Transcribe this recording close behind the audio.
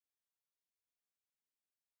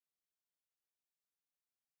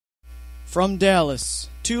From Dallas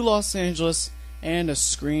to Los Angeles and a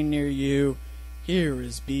screen near you, here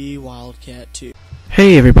is B Wildcat 2.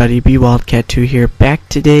 Hey everybody, B Wildcat 2 here, back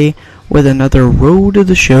today with another Road to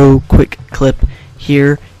the Show quick clip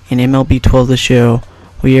here in MLB 12 The Show.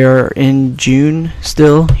 We are in June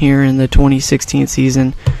still here in the 2016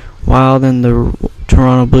 season. Wild and the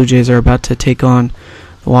Toronto Blue Jays are about to take on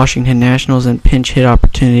the Washington Nationals in pinch hit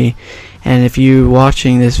opportunity. And if you're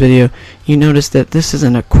watching this video, you notice that this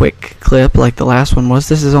isn't a quick clip like the last one was.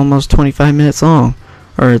 This is almost 25 minutes long.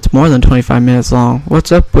 Or it's more than 25 minutes long.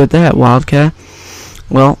 What's up with that, Wildcat?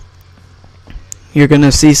 Well, you're going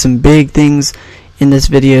to see some big things in this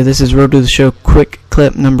video. This is Road to the Show quick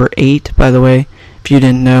clip number 8, by the way. If you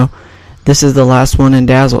didn't know, this is the last one in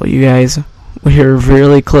Dazzle. You guys, we're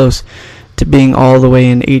really close to being all the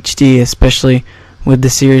way in HD, especially with the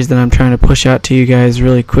series that I'm trying to push out to you guys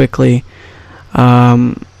really quickly.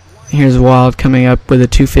 Here's Wild coming up with a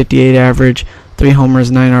 258 average, 3 homers,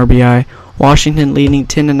 9 RBI. Washington leading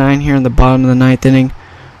 10-9 here in the bottom of the 9th inning.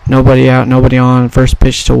 Nobody out, nobody on. First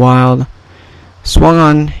pitch to Wild. Swung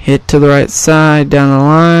on, hit to the right side, down the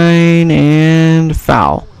line, and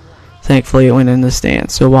foul. Thankfully it went in the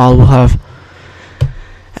stands. So Wild will have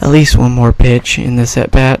at least one more pitch in this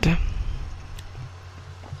at-bat.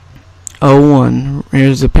 0-1.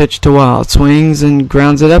 Here's the pitch to Wild. Swings and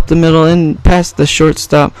grounds it up the middle and past the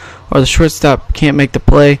shortstop, or the shortstop can't make the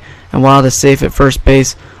play, and Wild is safe at first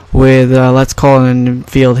base with, let's call it an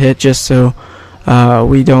infield hit, just so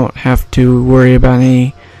we don't have to worry about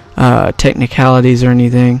any technicalities or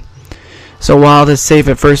anything. So Wild is safe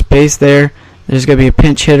at first base there. There's going to be a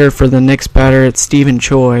pinch hitter for the next batter. It's Stephen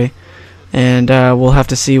Choi, and we'll have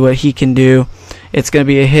to see what he can do. It's going to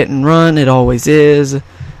be a hit and run. It always is.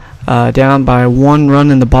 Down by 1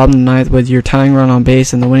 run in the bottom of the 9th with your tying run on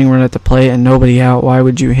base and the winning run at the plate and nobody out. Why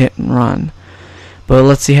would you hit and run? But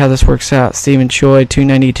let's see how this works out. Stephen Choi,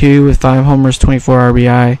 292 with 5 homers, 24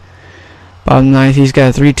 RBI. Bottom of the 9th, he's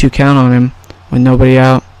got a 3-2 count on him with nobody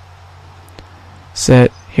out.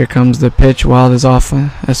 Set. Here comes the pitch. Wild is off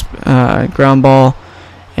a ground ball,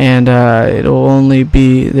 and it'll only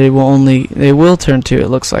be they will turn 2. It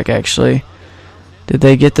looks like, actually. Did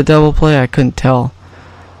they get the double play? I couldn't tell.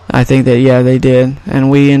 I think that, yeah, they did,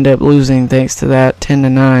 and we end up losing thanks to that,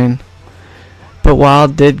 10-9. But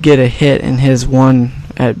Wild did get a hit in his one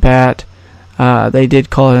at bat. They did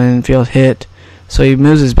call it an infield hit, so he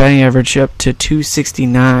moves his batting average up to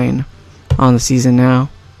 269 on the season now.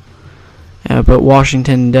 But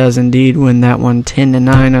Washington does indeed win that one,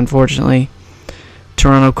 10-9. Unfortunately,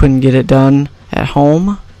 Toronto couldn't get it done at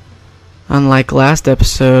home. Unlike last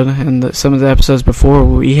episode and some of the episodes before,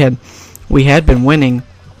 we had been winning.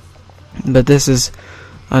 But this is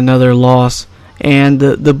another loss. And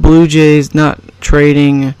the Blue Jays not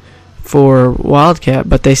trading for Wildcat,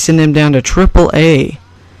 but they send him down to Triple-A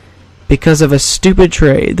because of a stupid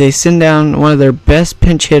trade. They send down one of their best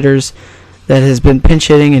pinch hitters that has been pinch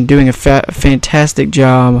hitting and doing a fantastic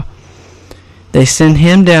job. They send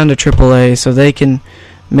him down to Triple-A so they can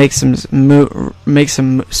make some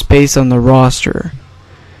space on the roster.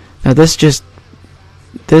 Now this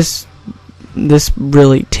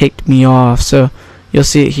really ticked me off. So you'll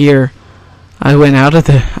see it here. I went out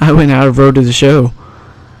of Road to the Show.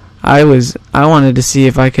 I wanted to see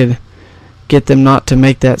if I could get them not to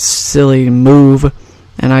make that silly move,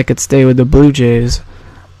 and I could stay with the Blue Jays.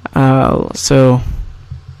 So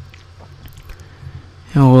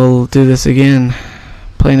we'll do this again.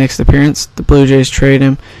 Play next appearance. The Blue Jays trade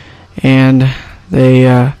him, and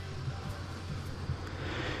they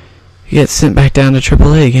get sent back down to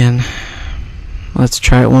AAA again. Let's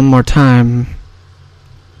try it one more time.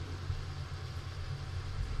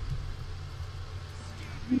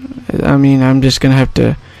 I mean, I'm just going to have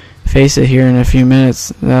to face it here in a few minutes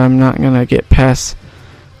that I'm not going to get past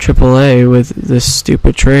AAA with this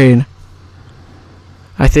stupid trade.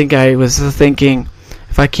 I think I was thinking,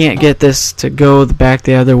 if I can't get this to go back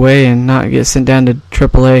the other way and not get sent down to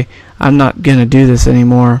AAA, I'm not going to do this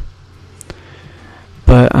anymore.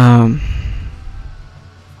 But,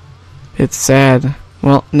 it's sad.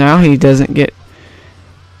 Well, now he does get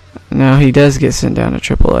sent down to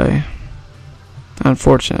AAA.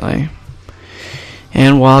 Unfortunately.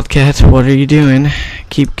 And Wildcat, what are you doing?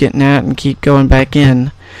 Keep getting out and keep going back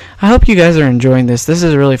in. I hope you guys are enjoying this. This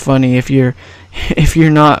is really funny if you're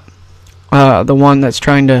not the one that's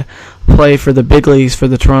trying to play for the big leagues for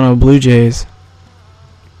the Toronto Blue Jays.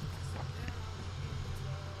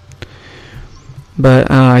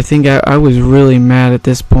 But I think I was really mad at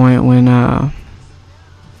this point when I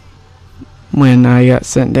got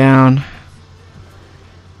sent down.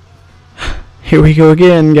 Here we go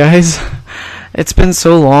again, guys. It's been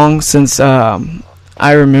so long since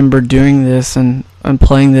I remember doing this and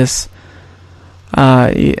playing this.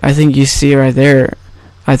 I think you see right there.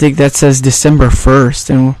 I think that says December 1st,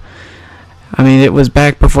 and I mean it was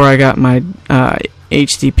back before I got my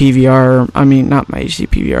HD PVR. I mean not my HD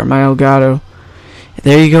PVR, my Elgato.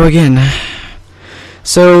 There you go again.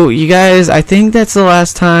 So you guys, I think that's the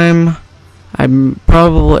last time. I'm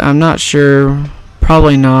not sure.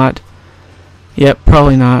 Probably not. Yep,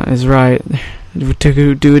 probably not is right.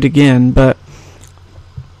 To do it again, but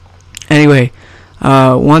anyway,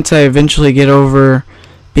 once I eventually get over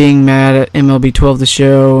being mad at MLB 12 The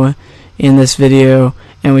Show in this video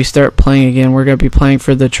and we start playing again, we're going to be playing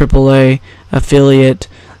for the AAA affiliate,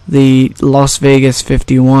 the Las Vegas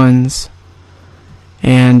 51s,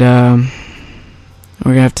 and we're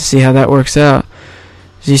going to have to see how that works out.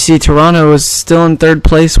 As you see, Toronto was still in 3rd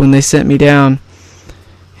place when they sent me down.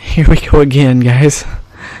 Here we go again, guys.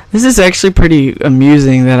 This is actually pretty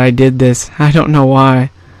amusing that I did this. I don't know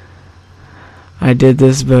why I did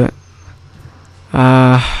this, but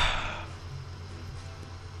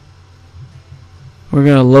we're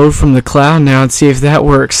gonna load from the cloud now and see if that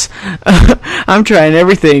works. I'm trying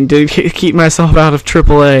everything to keep myself out of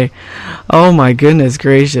AAA. Oh my goodness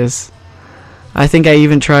gracious. I think I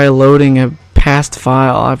even try loading a past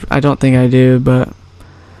file. I don't think I do, but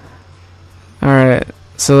alright,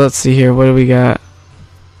 so let's see here. What do we got?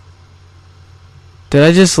 Did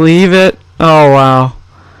I just leave it? Oh wow.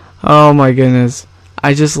 Oh my goodness.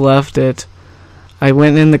 I just left it. I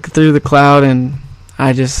went in through the cloud and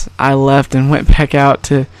I left and went back out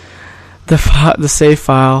to the save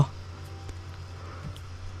file.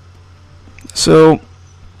 So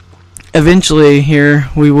eventually here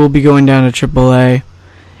we will be going down to AAA,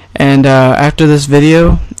 and after this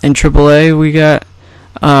video in AAA we got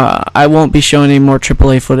I won't be showing any more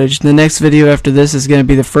AAA footage. The next video after this is going to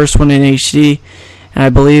be the first one in HD, and I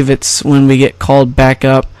believe it's when we get called back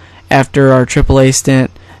up after our AAA stint.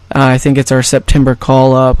 I think it's our September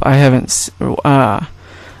call up. I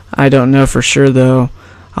don't know for sure though.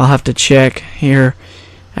 I'll have to check here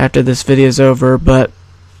after this video is over, but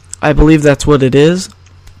I believe that's what it is.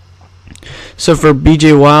 So for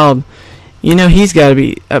BJ Wild, you know, he's got to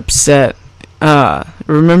be upset.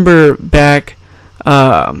 Remember back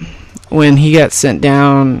when he got sent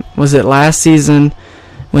down, was it last season,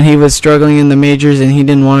 when he was struggling in the majors and he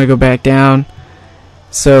didn't want to go back down?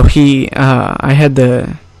 So I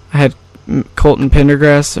had Colton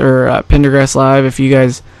Pendergrass, or Pendergrass Live, if you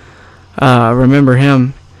guys remember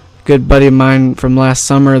him. Good buddy of mine from last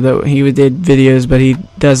summer that he did videos, but he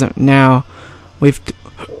doesn't now. We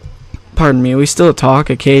still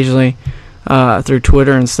talk occasionally through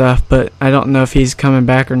Twitter and stuff, but I don't know if he's coming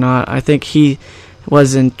back or not. I think he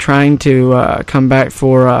wasn't trying to come back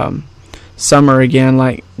for summer again,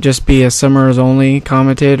 like just be a summers only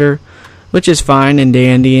commentator, which is fine and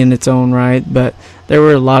dandy in its own right, but there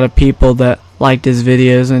were a lot of people that liked his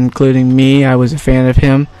videos, including me. I was a fan of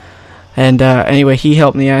him, and anyway, he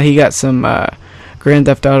helped me out. He got some Grand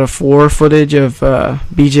Theft Auto 4 footage of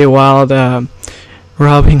BJ Wild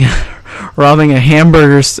robbing a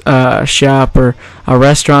hamburger shop or a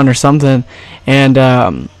restaurant or something,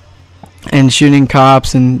 and shooting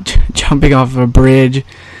cops and jumping off of a bridge.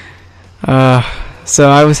 So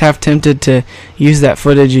I was half tempted to use that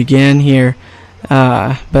footage again here,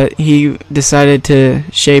 but he decided to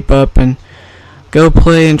shape up and go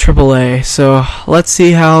play in AAA. So let's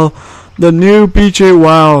see how the new BJ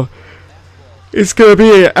Wild is going to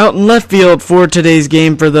be out in left field for today's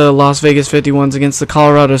game for the Las Vegas 51s against the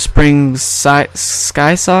Colorado Springs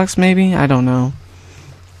Sky Sox, maybe? I don't know.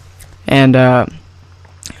 And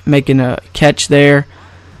making a catch there.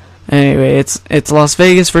 Anyway, it's Las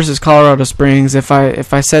Vegas versus Colorado Springs. If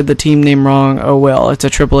I said the team name wrong, oh well, it's a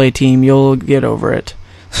AAA team. You'll get over it.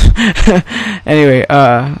 Anyway,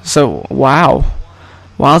 so wow,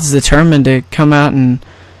 Wild's determined to come out and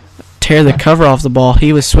tear the cover off the ball.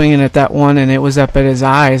 He was swinging at that one, and it was up at his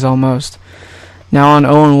eyes almost. Now on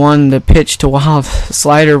 0-1, the pitch to Wild,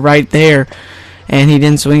 slider right there, and he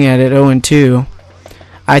didn't swing at it. 0-2.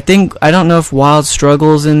 I don't know if Wild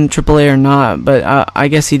struggles in AAA or not, but I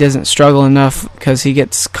guess he doesn't struggle enough because he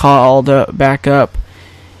gets called back up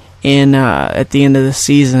in at the end of the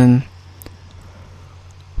season.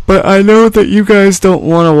 But I know that you guys don't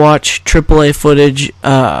want to watch AAA footage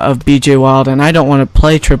of BJ Wild, and I don't want to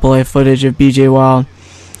play AAA footage of BJ Wild.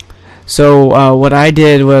 So what I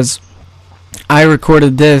did was I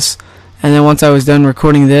recorded this, and then once I was done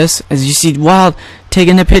recording this, as you see, Wild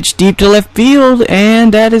taking the pitch deep to left field,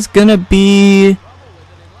 and that is going to be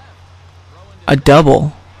a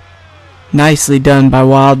double. Nicely done by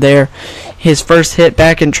Wild there. his first hit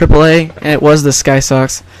back in AAA, and it was the Sky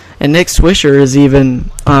Sox. And Nick Swisher is even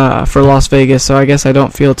for Las Vegas, so I guess I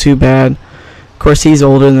don't feel too bad. Of course, he's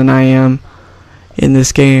older than I am in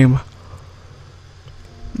this game.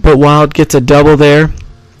 But Wild gets a double there.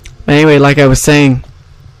 Anyway, like I was saying,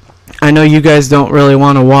 I know you guys don't really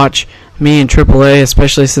want to watch me in AAA,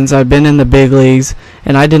 especially since I've been in the big leagues,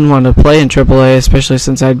 and I didn't want to play in AAA, especially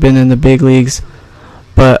since I'd been in the big leagues.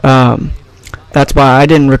 But that's why I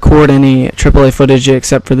didn't record any AAA footage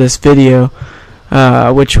except for this video,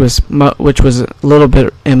 which was a little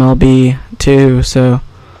bit MLB too. So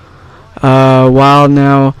Wild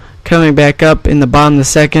now coming back up in the bottom of the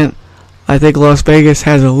second. I think Las Vegas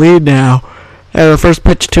has a lead now. And the first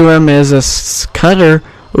pitch to him is a cutter.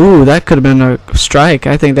 Ooh, that could have been a strike.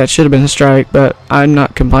 I think that should have been a strike, but I'm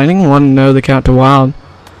not complaining. 1-0 the count to Wild.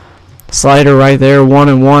 Slider right there,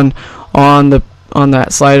 1-1 on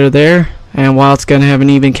that slider there, and Wild's gonna have an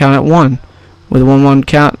even count at 1. With a 1-1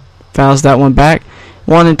 count, fouls that one back.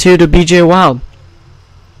 1-2 to BJ Wild.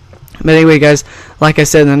 But anyway, guys, like I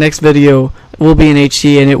said, in the next video will be in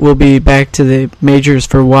HD, and it will be back to the majors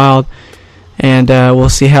for Wild, and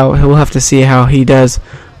we'll have to see how he does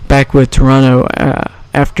back with Toronto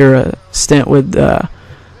after a stint with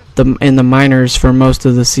in the minors for most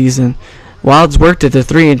of the season. Wild's worked at the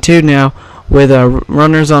 3-2 now with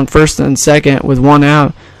runners on first and second with 1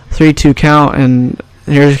 out, 3-2 count, and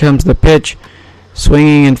here comes the pitch,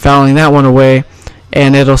 swinging and fouling that one away,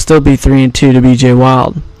 and it'll still be 3-2 to BJ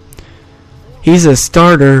Wild. He's a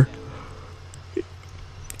starter.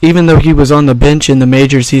 Even though he was on the bench in the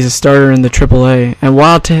majors, he's a starter in the AAA. And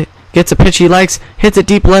Wild gets a pitch he likes, hits it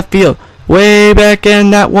deep left field. Way back in,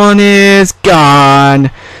 that one is gone.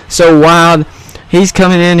 So Wild, he's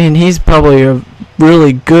coming in, and he's probably a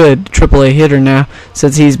really good AAA hitter now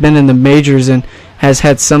since he's been in the majors and has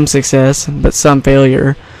had some success, but some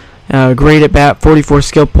failure. Great at bat, 44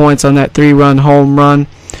 skill points on that 3-run home run.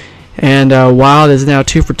 And Wild is now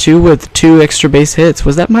 2 for 2 with 2 extra base hits.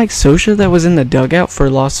 Was that Mike Scioscia that was in the dugout for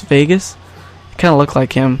Las Vegas? It kind of looked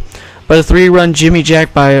like him. But a 3-run Jimmy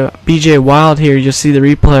Jack by BJ Wild here. You'll see the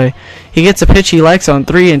replay. He gets a pitch he likes on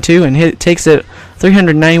 3-2 and takes it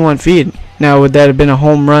 391 feet. Now, would that have been a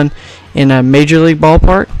home run in a major league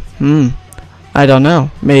ballpark? I don't know.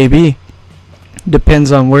 Maybe.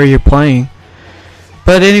 Depends on where you're playing.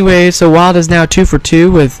 But anyway, so Wild is now 2 for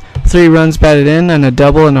 2 with 3 runs batted in and a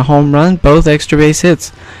double and a home run, both extra base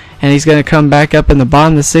hits. And he's going to come back up in the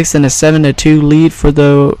bottom of the 6th in a 7-2 lead for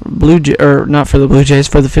the not for the Blue Jays,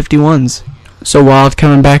 for the 51s. So Wild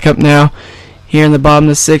coming back up now here in the bottom of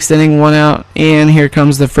the 6th inning, 1 out, and here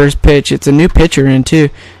comes the first pitch. It's a new pitcher in too.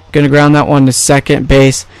 Going to ground that one to second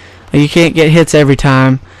base. You can't get hits every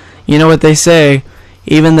time. You know what they say,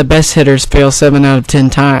 even the best hitters fail 7 out of 10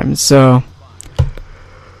 times. So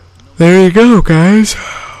there you go, guys.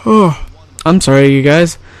 Oh, I'm sorry, you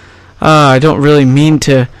guys. I don't really mean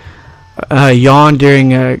to yawn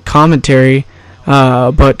during commentary,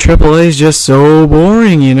 but AAA is just so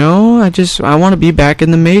boring, you know. I want to be back in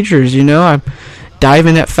the majors, you know. I'm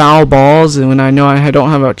diving at foul balls, and when I know I don't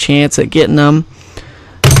have a chance at getting them,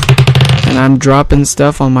 and I'm dropping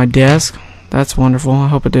stuff on my desk. That's wonderful. I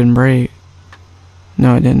hope it didn't break.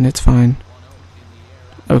 No, it didn't. It's fine.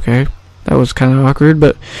 Okay. That was kind of awkward,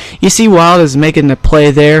 but you see Wild is making the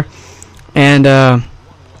play there, and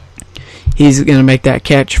he's going to make that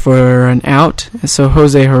catch for an out. And so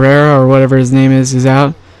Jose Herrera, or whatever his name is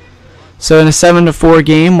out. So in a 7-4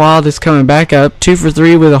 game, Wild is coming back up, 2 for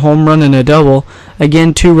 3 with a home run and a double.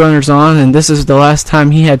 Again, 2 runners on, and this is the last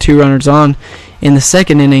time he had 2 runners on. In the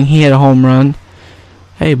second inning, he had a home run.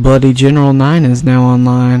 Hey, Bloody General 9 is now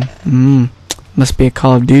online. Must be a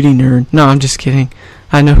Call of Duty nerd. No, I'm just kidding.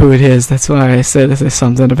 I know who it is. That's why I said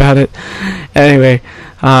something about it. Anyway,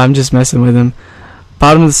 I'm just messing with him.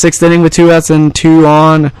 Bottom of the 6th inning with 2 outs and 2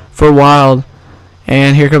 on for Wild.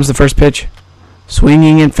 And here comes the first pitch.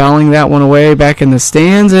 Swinging and fouling that one away back in the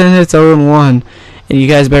stands, and it's 0-1. And you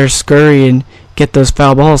guys better scurry and get those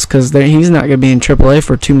foul balls, because he's not going to be in AAA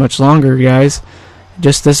for too much longer, guys.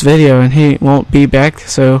 Just this video, and he won't be back,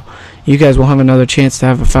 so you guys will have another chance to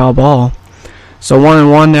have a foul ball. So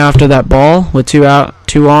 1-1 now after that ball with 2 out,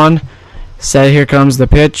 2 on. Set, here comes the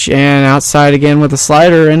pitch, and outside again with a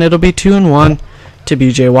slider, and it'll be 2-1 to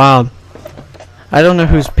BJ Wild. I don't know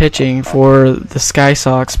who's pitching for the Sky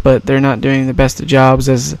Sox, but they're not doing the best of jobs,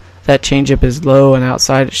 as that changeup is low and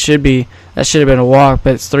outside. That should have been a walk,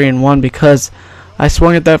 but it's 3-1 because I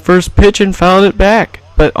swung at that first pitch and fouled it back.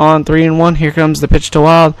 But on 3-1, here comes the pitch to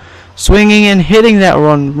Wild. Swinging and hitting that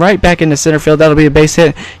one right back into center field. That'll be a base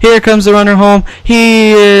hit. Here comes the runner home.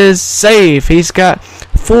 He is safe. He's got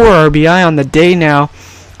 4 RBI on the day now.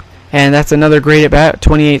 and that's another great at bat,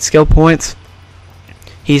 28 skill points.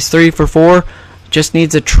 He's 3 for 4, just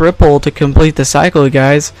needs a triple to complete the cycle,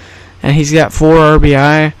 guys, and he's got 4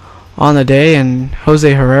 RBI on the day, and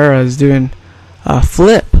Jose Herrera is doing a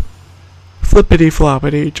flippity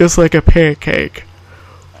floppity, just like a pancake.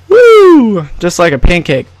 Woo! Just like a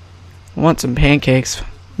pancake. I want some pancakes,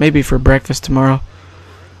 maybe for breakfast tomorrow.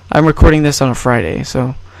 I'm recording this on a Friday,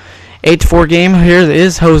 so 8-4 game. Here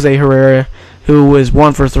is Jose Herrera, who was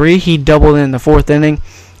 1 for 3. He doubled in the 4th inning.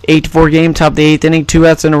 8-4 game, top of the 8th inning, 2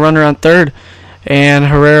 outs and a runner on 3rd, and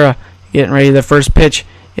Herrera getting ready. The first pitch,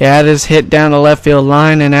 yeah, it is hit down the left field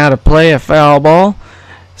line and out of play, a foul ball.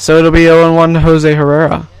 So it'll be 0-1 Jose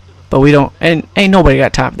Herrera, but we don't, and ain't nobody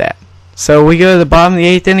got time for that. So we go to the bottom of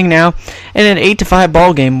the 8th inning now, and an 8-5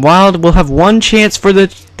 ball game. Wild will have one chance for the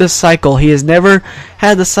cycle. He has never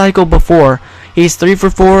had the cycle before. He's 3 for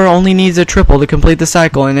 4, only needs a triple to complete the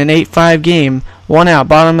cycle in an 8-5 game. 1 out,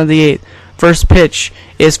 bottom of the 8th. First pitch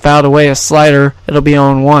is fouled away, a slider. It'll be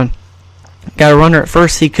 0-1. Got a runner at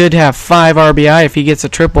first. He could have 5 RBI if he gets a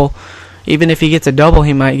triple. Even if he gets a double,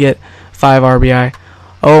 he might get 5 RBI.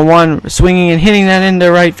 0-1, swinging and hitting that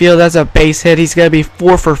into right field. That's a base hit. He's going to be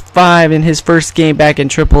 4 for 5 in his first game back in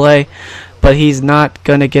AAA, but he's not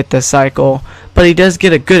going to get the cycle. But he does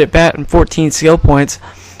get a good at bat and 14 skill points.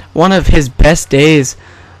 One of his best days,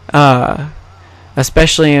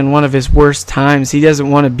 especially in one of his worst times. He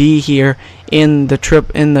doesn't want to be here in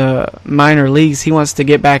the minor leagues. He wants to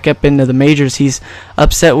get back up into the majors. He's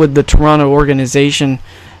upset with the Toronto organization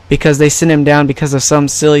because they sent him down because of some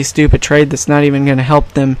silly, stupid trade that's not even going to help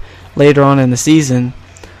them later on in the season.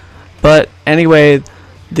 But anyway,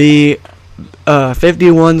 the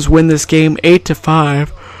 51s win this game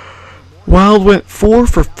 8-5. Wild went 4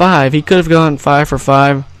 for 5. He could have gone 5 for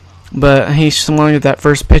 5, but he swung at that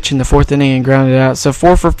first pitch in the 4th inning and grounded out. So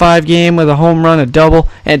 4 for 5 game with a home run, a double,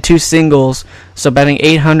 and 2 singles. So batting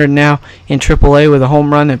 800 now in AAA with a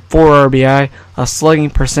home run and 4 RBI, a slugging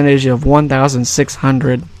percentage of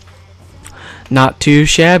 1,600. Not too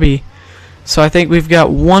shabby. So I think we've got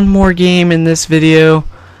one more game in this video.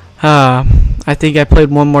 I think I played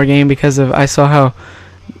one more game because I saw how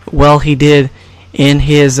well he did in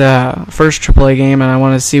his first AAA game, and I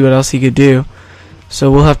want to see what else he could do. So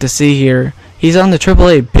we'll have to see here. He's on the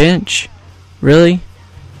AAA bench, really,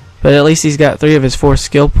 but at least he's got 3 of his 4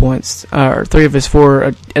 skill points, or 3 of his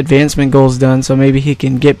 4 advancement goals done. So maybe he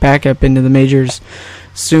can get back up into the majors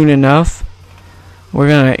soon enough. We're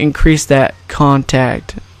going to increase that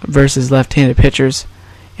contact versus left-handed pitchers,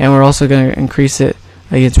 and we're also going to increase it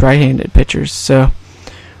against right-handed pitchers. So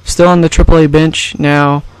still on the AAA bench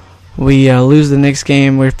now. We lose the next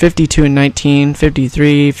game. We're 52-19,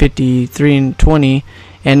 53-20,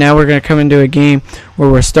 and now we're going to come into a game where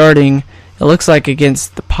we're starting, it looks like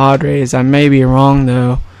against the Padres. I may be wrong,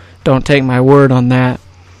 though. Don't take my word on that.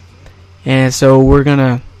 And so we're going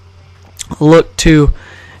to look to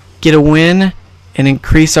get a win and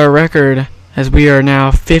increase our record, as we are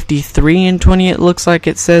now 53-20, it looks like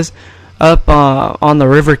it says, up on the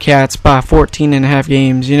River Cats by 14.5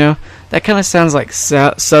 games. You know, that kind of sounds like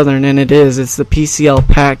Southern, and it is. It's the PCL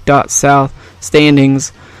Pac.South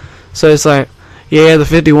standings. So it's like, yeah, the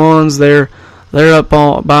 51s, they're up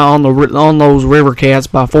on those River Cats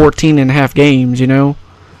by 14.5 games. You know,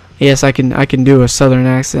 yes, I can do a Southern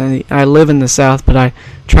accent. I live in the South, but I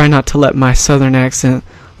try not to let my Southern accent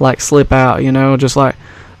slip out. You know, just like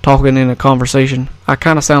talking in a conversation. I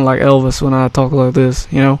kind of sound like Elvis when I talk like this.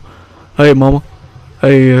 You know. Hey, mama.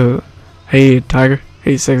 Hey, tiger.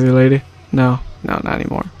 Hey, sexy lady. No, not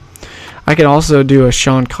anymore. I can also do a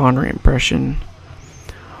Sean Connery impression,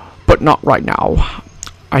 but not right now.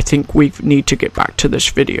 I think we need to get back to this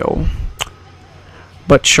video.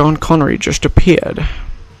 But Sean Connery just appeared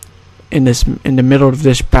in the middle of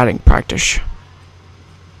this batting practice.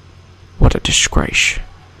 What a disgrace.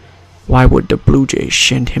 Why would the Blue Jays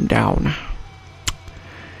send him down?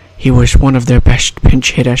 He was one of their best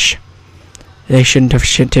pinch hitters. They shouldn't have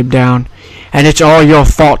sent him down. And it's all your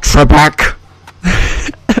fault, Trebek.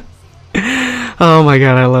 Oh my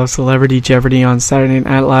god, I love Celebrity Jeopardy on Saturday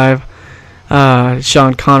Night Live.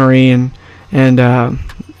 Sean Connery and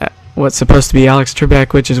what's supposed to be Alex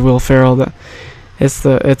Trebek, which is Will Ferrell. It's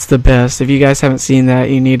the best. If you guys haven't seen that,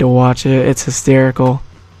 you need to watch it. It's hysterical.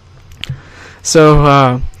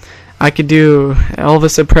 So I could do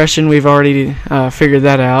Elvis impression. We've already figured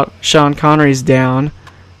that out. Sean Connery's down.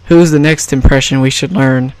 Who's the next impression we should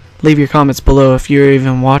learn? Leave your comments below if you're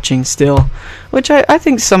even watching still. Which I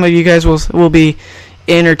think some of you guys will be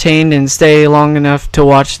entertained and stay long enough to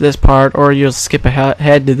watch this part, or you'll skip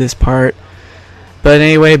ahead to this part. But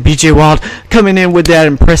anyway, BJ Wild coming in with that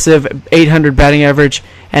impressive 800 batting average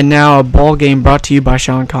And now a ball game brought to you by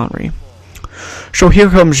Sean Connery. So here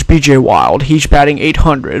comes B.J. Wild. He's batting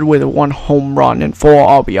 .800 with 1 home run and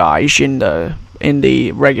 4 RBIs in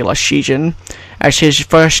the regular season. As his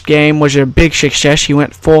first game was a big success, he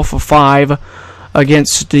went 4 for 5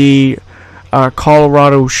 against the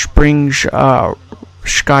Colorado Springs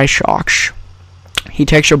Sky Sharks. He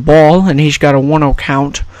takes a ball and he's got a 1-0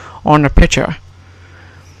 count on the pitcher.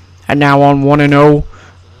 And now on 1-0,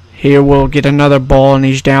 here we'll get another ball and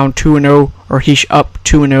he's down 2-0, or he's up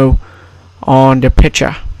 2-0 on the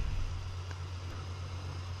pitcher.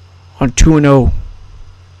 On 2-0,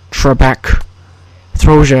 Trebek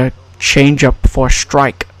throws a changeup for a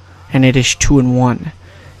strike, and it is 2-1.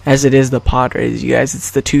 As it is the Padres, you guys. It's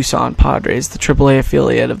the Tucson Padres, the AAA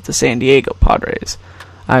affiliate of the San Diego Padres.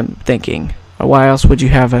 I'm thinking, why else would you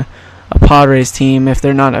have a Padres team if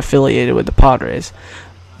they're not affiliated with the Padres?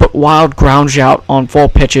 But Wild grounds out on 4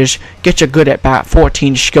 pitches, gets a good at bat,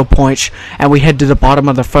 14 skill points, and we head to the bottom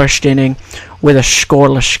of the first inning with a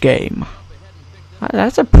scoreless game.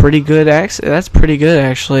 That's a pretty good. That's pretty good,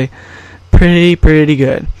 actually. Pretty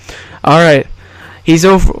good. All right,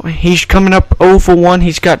 he's coming up 0 for 1.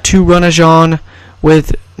 He's got 2 runners on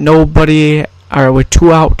with nobody, or with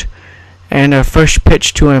 2 out, and a first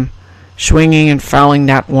pitch to him, swinging and fouling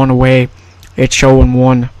that one away. It's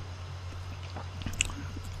 0-1.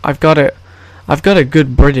 I've got a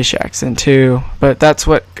good British accent too, but that's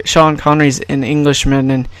what Sean Connery's an Englishman,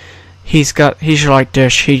 and he's like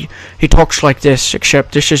this. He talks like this,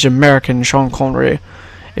 except this is American Sean Connery.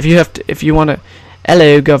 If you want to,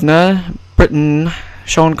 hello, Governor, Britain.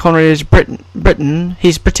 Sean Connery is Britain.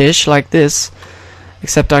 He's British like this,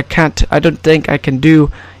 except I don't think I can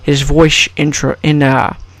do his voice intro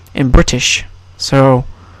in British, so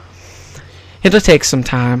it'll take some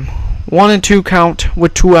time. 1-2 count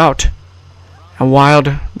with 2 out, and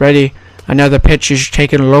Wild ready. Another pitch is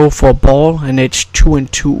taken low for a ball, and it's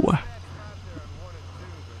 2-2.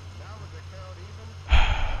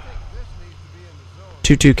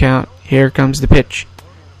 2-2 count. Here comes the pitch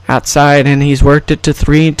outside, and he's worked it to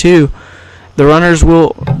 3-2. The runners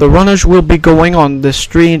will be going on this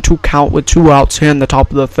 3-2 count with 2 outs here in the top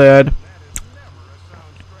of the third.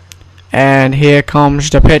 And here comes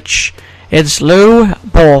the pitch. It's low,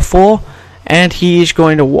 ball 4, and he's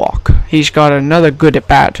going to walk. He's got another good at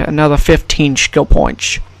bat, another 15 skill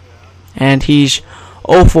points. And he's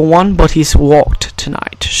 0 for 1, but he's walked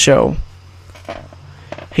tonight, so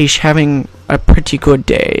he's having a pretty good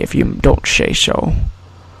day, if you don't say so.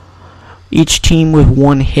 Each team with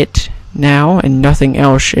 1 hit now and nothing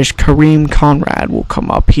else, is Kareem Conrad will come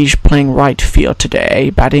up. He's playing right field today,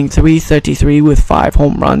 batting .333 with 5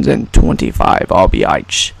 home runs and 25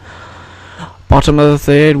 RBIs. Bottom of the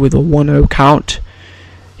third with a 1-0 count.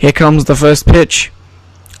 Here comes the first pitch.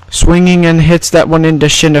 Swinging and hits that one into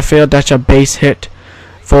center field. That's a base hit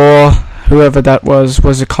for whoever that was.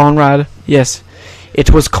 Was it Conrad? Yes,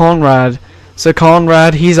 it was Conrad. So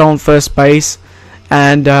Conrad, he's on first base.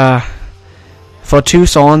 And for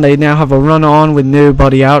Tucson, they now have a run on with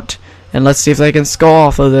nobody out. And let's see if they can score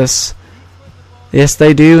off of this. Yes,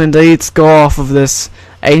 they do indeed score off of this.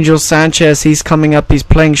 Angel Sanchez, he's coming up. He's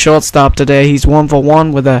playing shortstop today. He's 1 for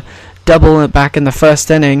 1 with a double back in the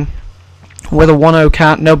first inning. With a 1-0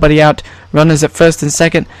 count, nobody out. Runners at first and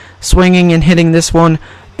second. Swinging and hitting this one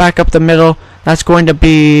back up the middle. That's going to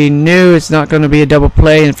be no. It's not going to be a double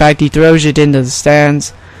play. In fact, he throws it into the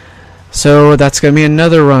stands. So that's going to be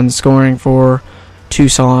another run scoring for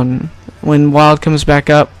Tucson. When Wild comes back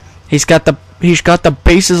up, he's got the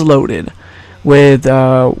bases loaded with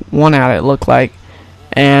 1 out. It looked like.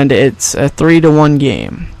 And it's a 3-1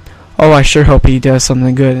 game. Oh, I sure hope he does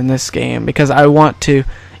something good in this game, because I want to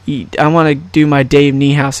do my Dave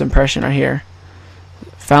Niehaus impression right here.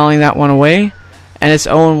 Fouling that one away, and it's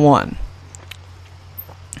 0-1.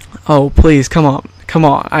 Oh, please, come on.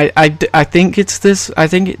 I think it's this. I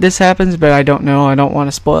think this happens, but I don't know. I don't want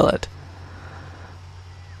to spoil it.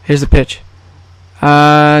 Here's the pitch.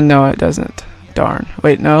 No, it doesn't. Darn.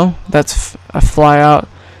 Wait, no, that's a fly out.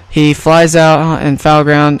 He flies out in foul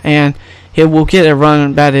ground, and he will get a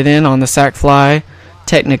run batted in on the sac fly,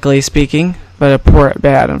 technically speaking, but a poor at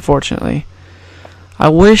bat, unfortunately. I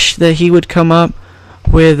wish that he would come up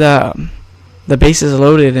with the bases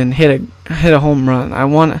loaded and hit a home run. I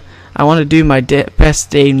want to do my best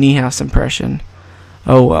Dave Niehaus impression.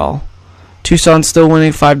 Oh well. Tucson still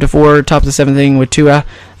winning 5-4, top of the 7th inning with 2 out.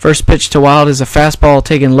 First pitch to Wild is a fastball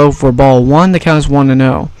taken low for ball 1. The count is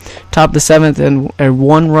 1-0. Top of the 7th and a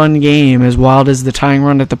 1-run game as Wild is the tying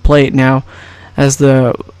run at the plate now, as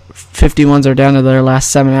the 51s are down to their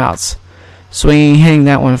last 7 outs. Swinging, hitting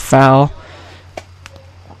that one foul.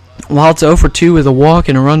 Wild's 0 for 2 with a walk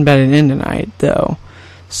and a run batted in tonight, though.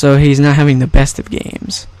 So he's not having the best of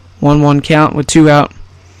games. 1-1 count with 2 out.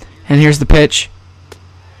 And here's the pitch.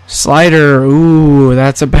 Slider. Ooh,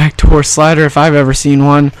 that's a backdoor slider if I've ever seen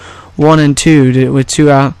one. 1-2 with 2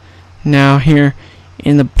 out. Now here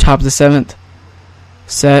in the top of the 7th.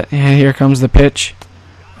 Set. And here comes the pitch.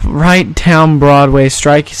 Right down Broadway.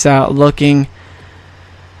 Strikes out looking.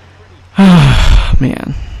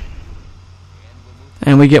 Man.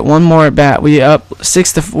 And we get one more at bat. We are up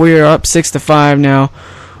 6-5 now,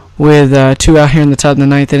 with 2 out here in the top of the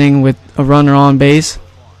 9th inning with a runner on base.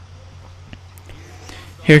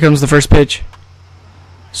 Here comes the first pitch.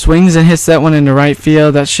 Swings and hits that one into right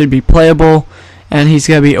field. That should be playable, and he's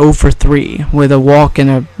gonna be 0 for 3 with a walk and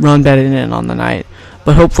a run batted in on the night.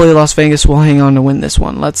 But hopefully Las Vegas will hang on to win this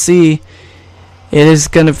one. Let's see. It is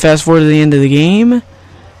gonna fast forward to the end of the game,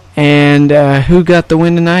 and who got the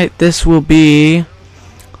win tonight? This will be.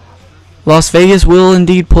 Las Vegas will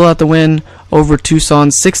indeed pull out the win over Tucson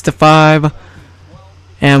 6-5,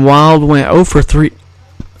 and Wild went 0 for 3.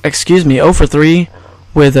 0 for 3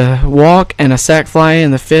 with a walk and a sac fly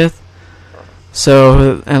in the 5th.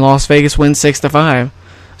 So, and Las Vegas wins 6-5.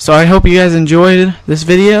 So I hope you guys enjoyed this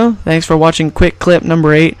video. Thanks for watching quick clip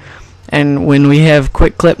number 8, and when we have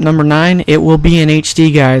quick clip number 9, it will be in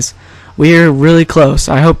HD, guys. We're really close.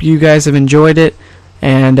 I hope you guys have enjoyed it,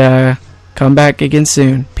 and come back again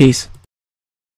soon. Peace.